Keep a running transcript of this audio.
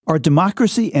Are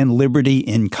democracy and liberty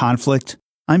in conflict?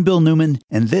 I'm Bill Newman,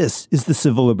 and this is the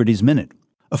Civil Liberties Minute.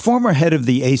 A former head of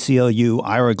the ACLU,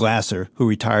 Ira Glasser, who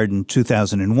retired in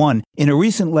 2001, in a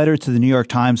recent letter to the New York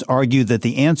Times argued that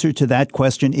the answer to that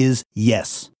question is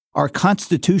yes. Our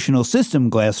constitutional system,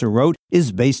 Glasser wrote,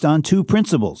 is based on two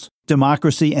principles,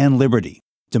 democracy and liberty.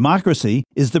 Democracy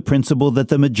is the principle that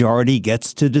the majority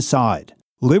gets to decide.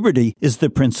 Liberty is the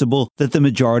principle that the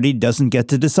majority doesn't get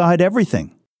to decide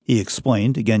everything. He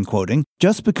explained, again quoting,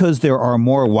 just because there are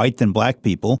more white than black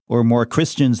people, or more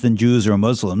Christians than Jews or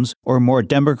Muslims, or more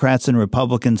Democrats and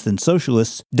Republicans than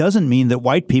socialists, doesn't mean that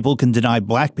white people can deny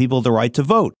black people the right to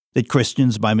vote, that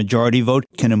Christians by majority vote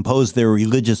can impose their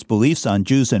religious beliefs on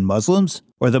Jews and Muslims,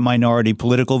 or that minority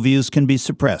political views can be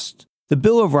suppressed. The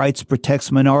Bill of Rights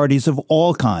protects minorities of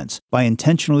all kinds by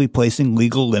intentionally placing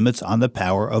legal limits on the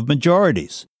power of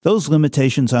majorities. Those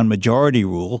limitations on majority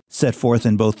rule, set forth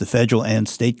in both the federal and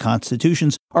state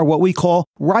constitutions, are what we call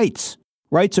rights.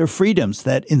 Rights are freedoms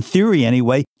that, in theory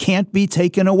anyway, can't be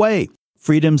taken away.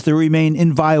 Freedoms that remain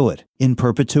inviolate, in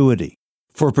perpetuity.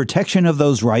 For protection of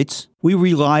those rights, we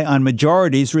rely on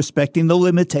majorities respecting the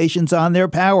limitations on their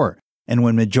power. And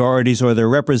when majorities or their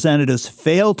representatives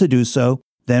fail to do so,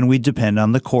 then we depend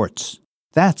on the courts.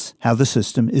 That's how the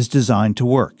system is designed to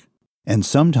work. And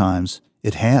sometimes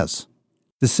it has.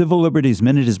 The Civil Liberties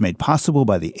Minute is made possible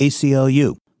by the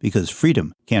ACLU because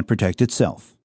freedom can't protect itself.